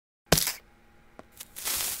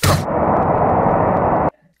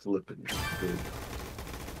flipping good.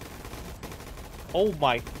 Oh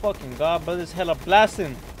my fucking god, bro, there's hella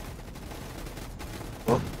blasting.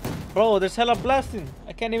 Huh? Bro, there's hella blasting.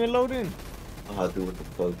 I can't even load in. Ah, dude, what the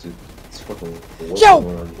fuck, dude? It's fucking. Yo,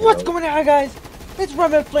 what's going on, guys? It's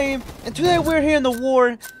ReminentFlame, and today we're here in the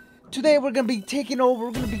war. Today we're gonna be taking over.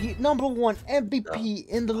 We're gonna be #1 MVP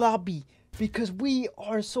in the lobby because we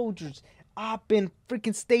are soldiers. I've been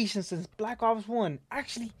freaking stationed since Black Ops 1.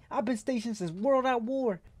 Actually, I've been stationed since World at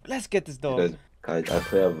War. Let's get this dog. I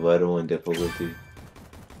play a vital and difficulty.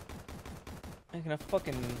 I'm gonna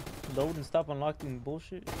fucking load and stop unlocking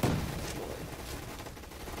bullshit.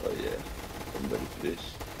 Oh yeah, I'm ready for this.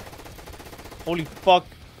 Holy fuck,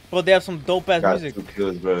 bro! They have some dope ass Got music. 2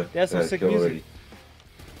 kills, bro. They have some sick music. Already.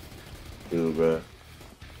 Dude, bro.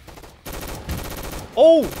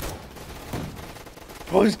 Oh!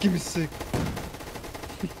 Bro, just give me sick.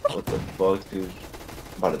 What the fuck, dude?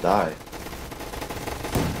 I'm about to die.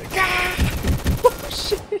 Oh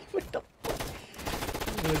shit! What the fuck?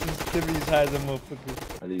 Let's just give me as high as a motherfucker.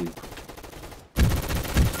 How do you?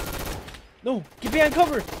 No! Get behind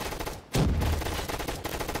cover!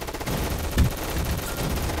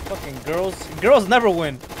 Fucking girls. Girls never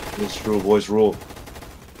win. Let's rule, boys, rule.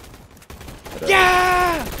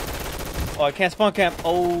 Yeah! Oh, I can't spawn camp.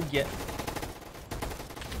 Oh, yeah.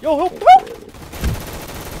 Yo, help! Help!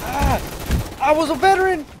 Ah! I was a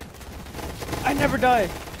veteran! I never die.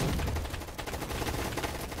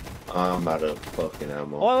 I'm out of fucking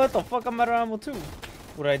ammo. Oh, what the fuck? I'm out of ammo too.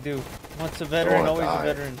 What I do? Once a veteran, always a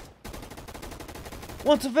veteran.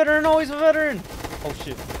 Once a veteran, always a veteran. Oh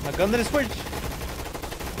shit! My gun didn't switch.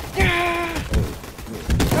 Yeah!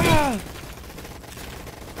 Ah!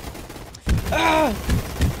 Ah!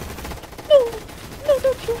 No! No,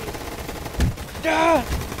 don't kill me! Ah!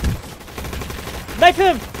 Knife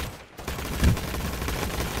him!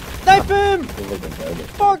 Knife him!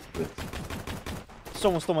 Fuck!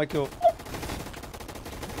 Someone stole my kill.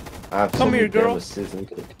 Come here, girl.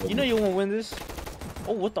 You know you won't win this.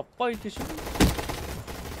 Oh, what the fuck? You shoot me?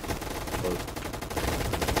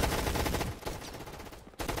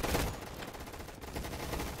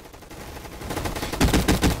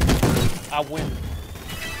 I win.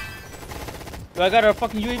 Yo, I got a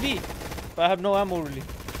fucking UAV, but I have no ammo really.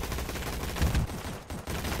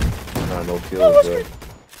 Nah, no kills, bro.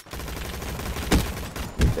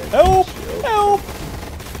 Help! Help!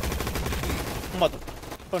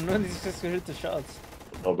 Motherfucker, none of these guys can hit the shots.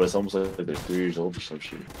 No, but it's almost like they're 3 years old or some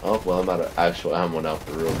shit. Oh, well, I'm out of actual ammo now,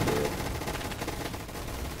 for real, for real.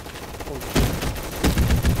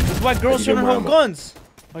 This is why girls shouldn't hold guns.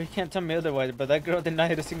 Oh, you can't tell me otherwise, but that girl did not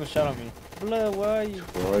hit a single shot on me. Blood, where are you?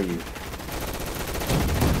 Where are you?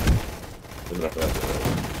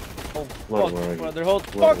 Oh, Blood, fuck, where are brother,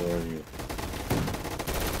 hold, Blood, fuck! where are you?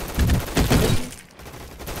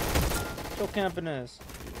 Still camping ass.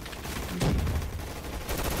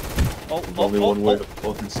 Oh, There's only one way to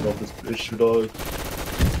fucking stop this bitch, dog.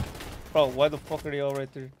 Bro, why the fuck are they all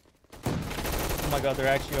right there? Oh my god, they're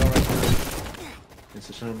actually all right there. It's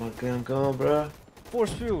a shot of my damn gun, bro.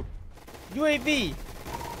 Force field. UAV!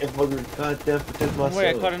 Can't fucking goddamn protect myself. Wait,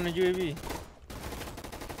 I caught in a UAV.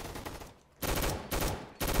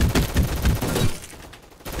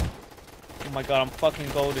 Oh my god, I'm fucking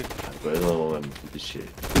golded. Bro, I don't want to do this shit.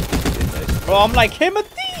 Bro, I'm like him a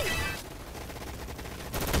thief!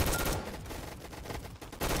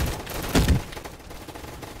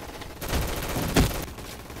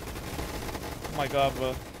 Oh my god,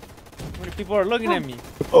 bro. How many people are looking at me?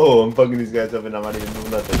 Oh, I'm fucking these guys up and I'm not even doing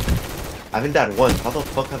nothing. I haven't died once. How the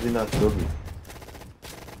fuck have they not killed me?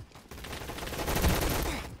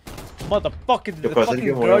 Motherfucker, did the fucking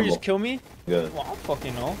girl just kill me? Yeah. Well, I don't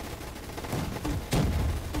fucking know.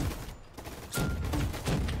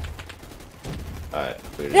 Alright,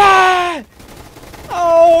 Yeah!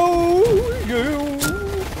 Oh, you!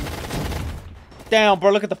 Damn,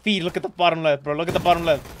 bro, look at the feed. Look at the bottom left, bro. Look at the bottom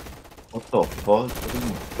left. What the fuck? What are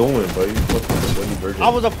you doing, bro? You fucking bloody virgin. I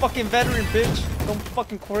was a fucking veteran, bitch. Don't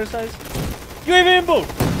fucking criticize. You ain't even boot.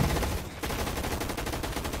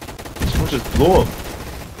 Someone just blew him.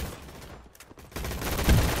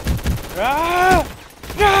 Ah!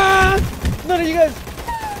 Ah! None of you guys.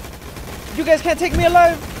 You guys can't take me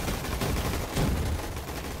alive.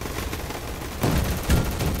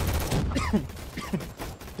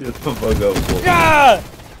 Get the fuck up, boy. Yeah!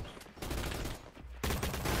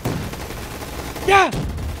 Yeah!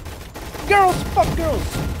 Girls, fuck girls.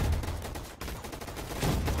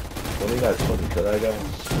 What do you guys fucking kill that guy?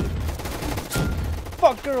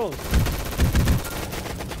 Fuck girls.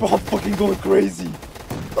 Bro, I'm fucking going crazy.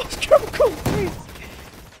 I'm going crazy.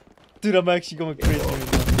 Dude, I'm actually going crazy right now.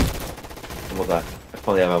 Oh my god.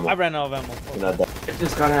 finally have ammo. I ran out of ammo. You're not done. I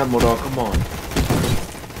just got ammo, dog. Come on.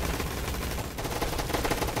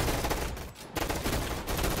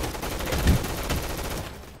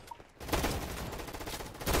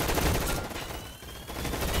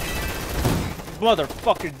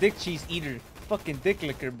 Motherfucker, dick cheese eater. Fucking dick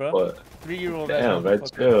licker, bro. What? 3-year-old. Damn, bro,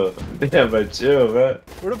 chill. Damn, bro, chill, bro.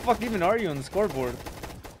 Where the fuck even are you on the scoreboard?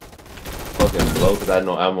 Fucking low, because I had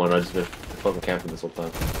no ammo and I just been fucking camping this whole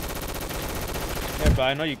time. Yeah, but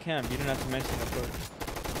I know you can. You didn't have to mention that first.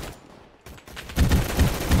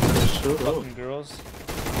 Sure. Fucking girls.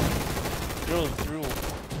 Girls drew.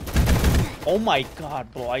 Oh my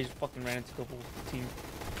god, bro. I just fucking ran into the whole team.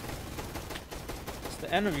 It's the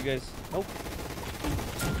end of you guys. Nope.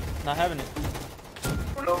 Not having it.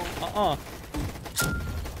 Uh-uh.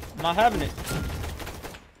 Not having it.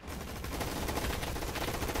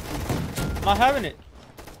 Not having it.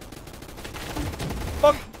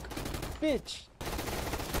 Fuck. Bitch.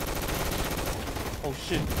 Oh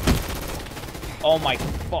shit. Oh my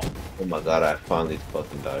fuck. Oh my god, I finally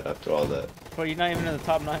fucking died after all that. Bro, you're not even in the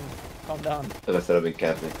top 9. Calm down. Like I said, I've been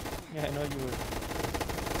camping. Yeah, I know you were.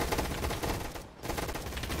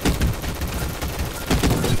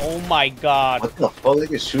 Oh my god. What the fuck? They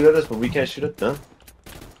can shoot at us, but we can't shoot at them?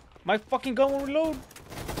 My fucking gun won't reload.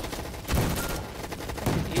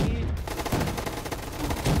 Fucking idiot.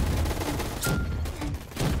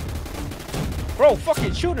 Bro,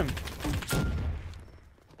 fucking shoot him.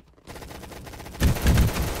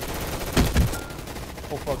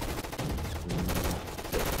 Oh fuck.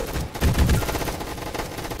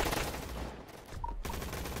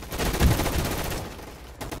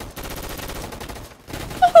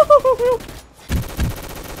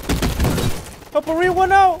 Help a real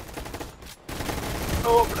one out!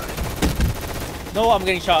 Oh, No, I'm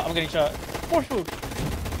getting shot. I'm getting shot. Force move.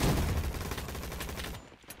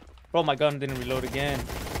 Bro, my gun didn't reload again.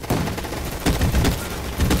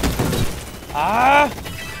 Ah!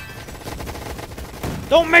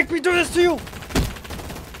 Don't make me do this to you!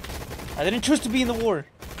 I didn't choose to be in the war.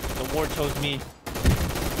 The war chose me.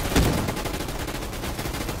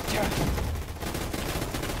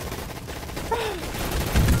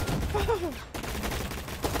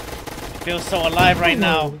 Feel so alive right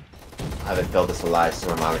now. I haven't felt this alive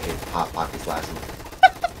since my mom came to Hot Pockets last month.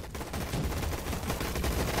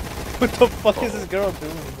 What the fuck is this girl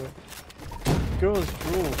doing, bro? Girl's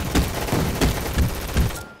drool.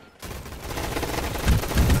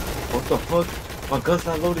 What the fuck? My gun's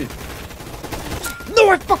not loaded.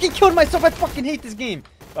 No, I fucking killed myself. I fucking hate this game.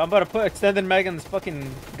 I'm about to put extended mag on this fucking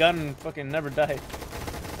gun and fucking never die.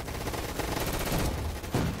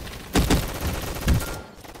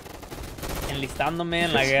 Enlistándome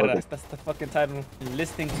en la guerra. That's the fucking title.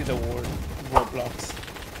 Enlisting to the war. Roblox.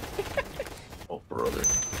 Oh, brother.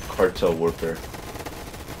 Cartel warfare.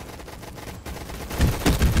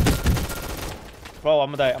 Bro,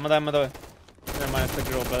 I'm gonna die. I'm gonna die. I'm gonna die. Never mind, it's the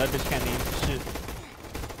girl, but that bitch can't aim. Shit.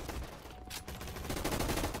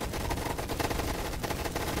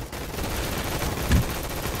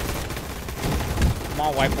 Come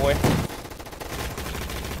on, white boy.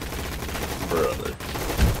 Brother.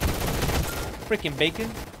 Freaking bacon.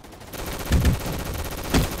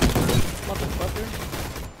 Motherfucker.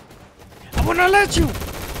 I will not let you!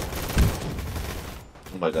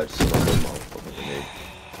 Oh my god, just my motherfucking grenade.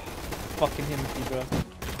 Fucking Timothy, bro.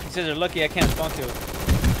 He says you're lucky I can't spawn kill.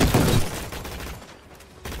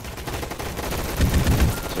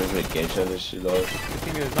 Seriously, make game chat this shit, dog. You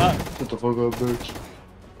think it's not? What the fuck up, bitch?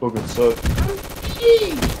 Fucking suck.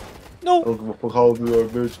 No! I don't give a fuck how old you are,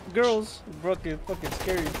 bitch. Girls, fucking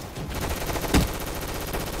scary.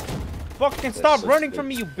 Fucking stop running from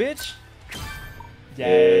me, you bitch!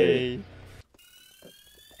 Yay!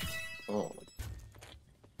 Oh.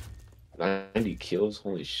 90 kills?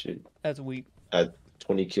 Holy shit. That's weak. At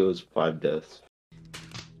 20 kills, 5 deaths.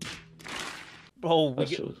 Bro, we That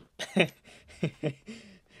shows.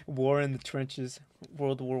 War in the trenches.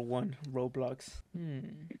 World War I. Roblox.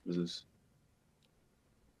 What's this?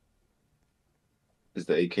 Is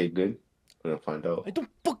the AK good? We're gonna find out. I don't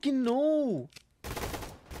fucking know!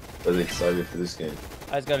 I'm excited for this game.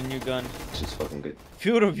 I just got a new gun. It's just fucking good.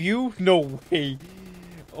 Field of view? No way.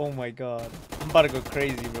 Oh my god. I'm about to go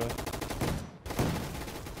crazy, bro.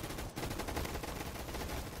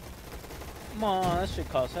 Come on, that shit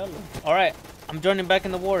costs hella. Alright, I'm joining back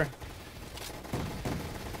in the war.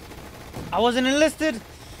 I wasn't enlisted!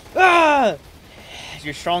 Ah!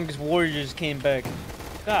 Your strongest warriors came back.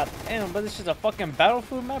 God damn, but this is a fucking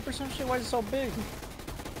battlefield map or some shit? Why is it so big?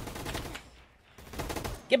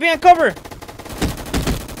 Get behind cover!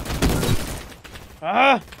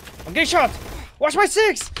 Ah! I'm getting shot! Watch my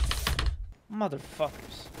 6!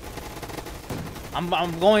 Motherfuckers. I'm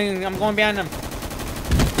going behind them.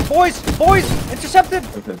 Boys! Boys! Intercepted!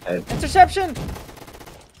 Interception!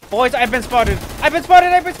 Boys, I've been spotted! I've been spotted!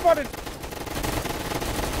 I've been spotted!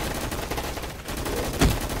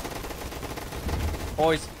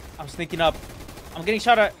 Boys, I'm sneaking up. I'm getting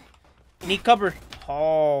shot at. Need cover.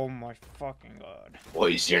 Oh my fucking god.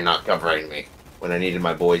 Boys, you're not covering me. When I needed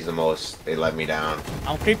my boys the most, they let me down.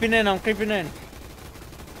 I'm creeping in. I'm creeping in.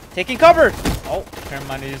 Taking cover! Oh, never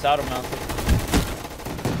mind. It is auto-mounted.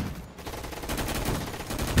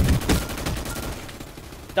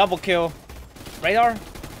 Double kill. Radar?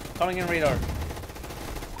 Calling in radar.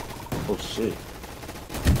 Oh shit.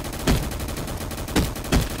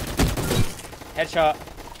 Headshot.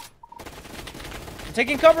 I'm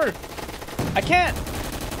taking cover. I can't.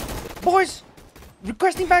 Boys,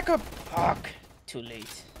 requesting backup. Fuck. Too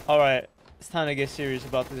late. Alright, it's time to get serious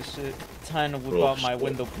about this shit. Time to whip out my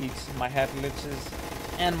window peaks, my hat glitches,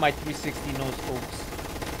 and my 360 nose scopes.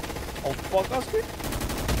 Oh fuck, Oscar.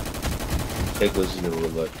 Take listen to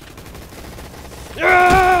Roblox.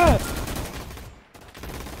 Yeah!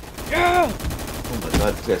 Yeah! Oh my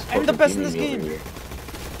god, this guy's I'm the fucking best in this beaming me game. over here.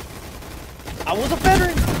 I was a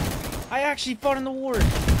veteran. I actually fought in the war.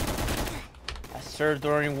 I served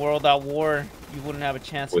during World at War. You wouldn't have a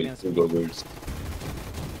chance against me. Go birds.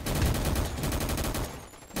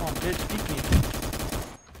 Come on, bitch, beat me.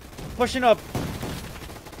 Pushing up.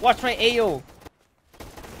 Watch my AO.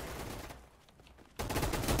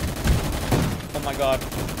 Oh my god.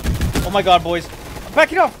 Oh my god, boys. I'm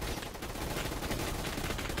backing off.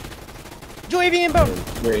 UAV inbound.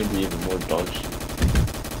 You're gonna be even more dog shit.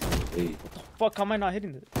 Hey. What the fuck? How am I not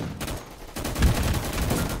hitting this?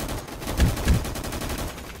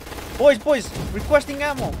 Boys, requesting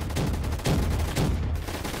ammo.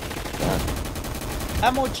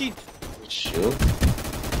 Ammo cheap. Shield?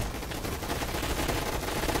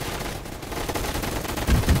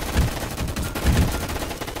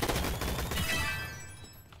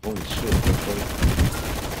 Holy shit.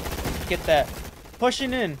 Get that.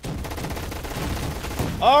 Pushing in.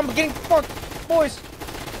 Oh, I'm getting fucked. Boys.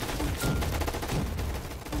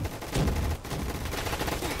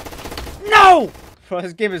 No! Bro,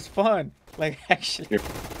 this game is fun. Like, actually.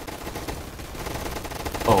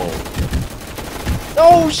 Oh.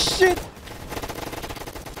 Oh, shit.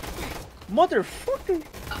 Motherfucker.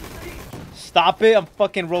 Stop it. I'm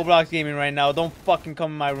fucking Roblox gaming right now. Don't fucking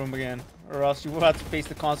come in my room again. Or else you will have to face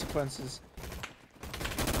the consequences.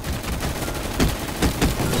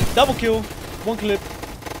 Double kill. One clip.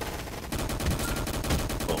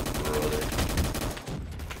 Oh,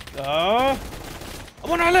 brother. I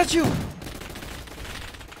wanna let you.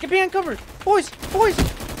 Get behind cover. Boys,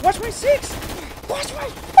 watch my 6. Watch my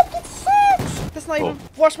fucking 6. That's not even.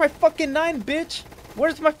 Watch my fucking 9, bitch.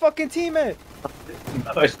 Where's my fucking team at?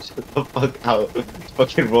 No, shut the fuck out. It's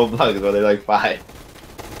fucking Roblox, bro. They're like 5.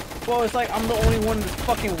 Bro, it's like I'm the only one in this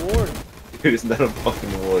fucking war. Dude, it's not a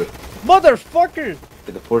fucking war. Motherfucker.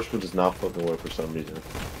 The force field does not fucking work for some reason.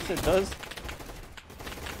 Yes, it does.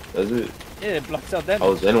 Does it? Yeah, it blocks out that. I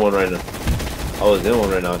was in one right now.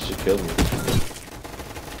 It should kill me.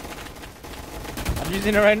 I'm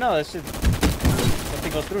using it right now. That shit.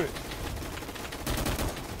 Nothing goes through it.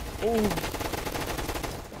 Oh.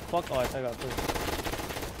 Fuck. Oh, I got through.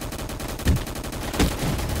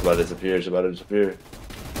 It's about to disappear.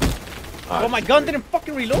 Oh, my gun didn't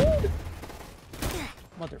fucking reload?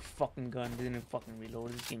 Motherfucking gun didn't fucking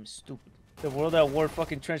reload. This game is stupid. The World at War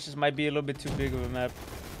fucking trenches might be a little bit too big of a map.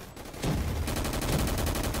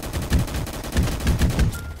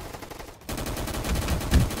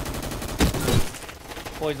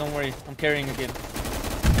 Boys, don't worry. I'm carrying again.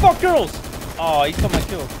 Fuck girls! Oh, he stole my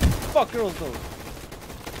kill. Fuck girls, though.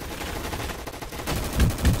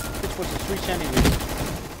 Bitch was a street anyway.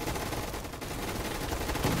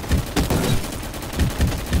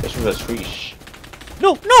 This was a street.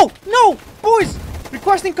 No! Boys!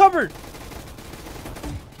 Requesting cover!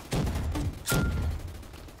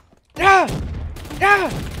 Yeah!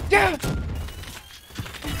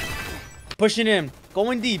 Pushing in.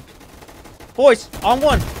 Going deep. Boys, on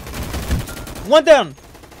one. One down.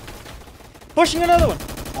 Pushing another one.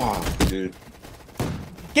 Oh, dude.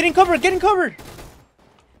 Getting covered.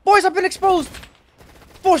 Boys, I've been exposed.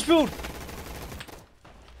 Force field.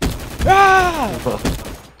 Ah!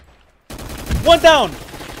 One down.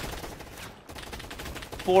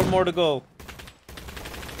 4 more to go.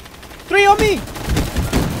 3 on me.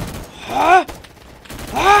 Ah!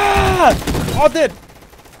 All dead.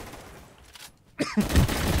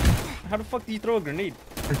 How the fuck do you throw a grenade?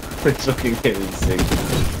 It's fucking getting sick.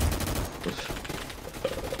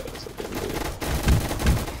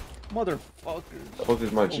 Motherfuckers. Fuck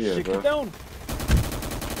is my Oh, G, shit, bro? get down.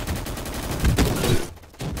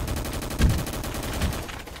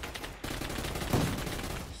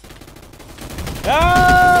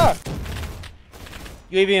 Ah!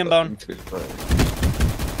 UAV inbound.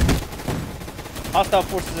 Hostile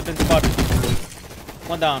forces have been spotted.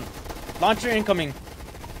 One down. Launcher incoming.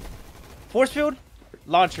 Force field.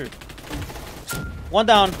 Launcher. One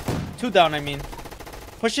down. Two down, I mean.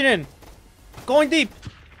 Pushing in. Going deep.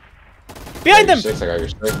 Behind them! I got your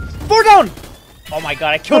six. Four down! Oh my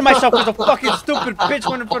god, I killed myself because a fucking stupid bitch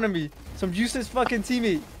went in front of me. Some useless fucking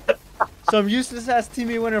teammate. Some useless ass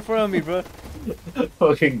teammate went in front of me, bro.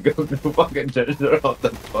 Fucking go to fucking turn off the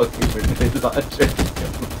fucking grenade launcher.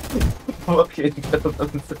 Fucking kill them.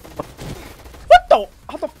 What the?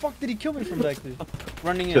 How the fuck did he kill me from back there?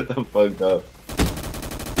 Running in. Shut the fuck up.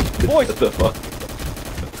 Boys! Shut the fuck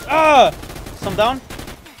Ah! Some down.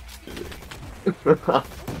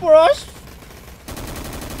 For us.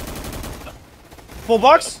 Full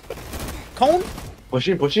box. Cone.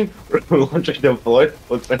 Pushing. Launcher deployed.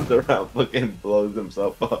 Turns around, fucking blows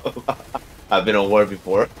himself up. I've been on war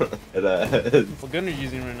before. What gun are you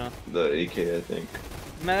using right now? The AK, I think.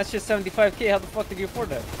 Man, that's just 75k. How the fuck did you afford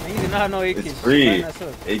that? Man, you did not have no AK. It's free.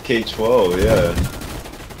 AK-12, yeah.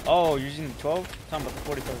 Oh, you're using the 12? I'm talking about the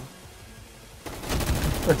 45.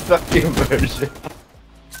 The fucking version.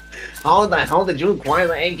 How the hell did you acquire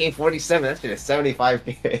the AK-47? That shit is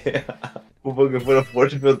 75k. Who fucking put a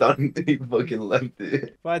force field down and he fucking left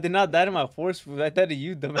it. But I did not die to my force field. I died to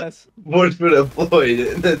you, dumbass. Force field deployed.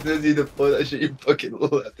 And as soon as you deploy that shit, you fucking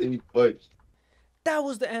left and you pushed. That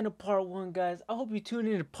was the end of part 1, guys. I hope you tune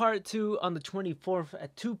in to part 2 on the 24th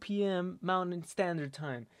at 2 p.m. Mountain Standard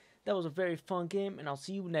Time. That was a very fun game, and I'll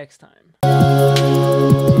see you next time.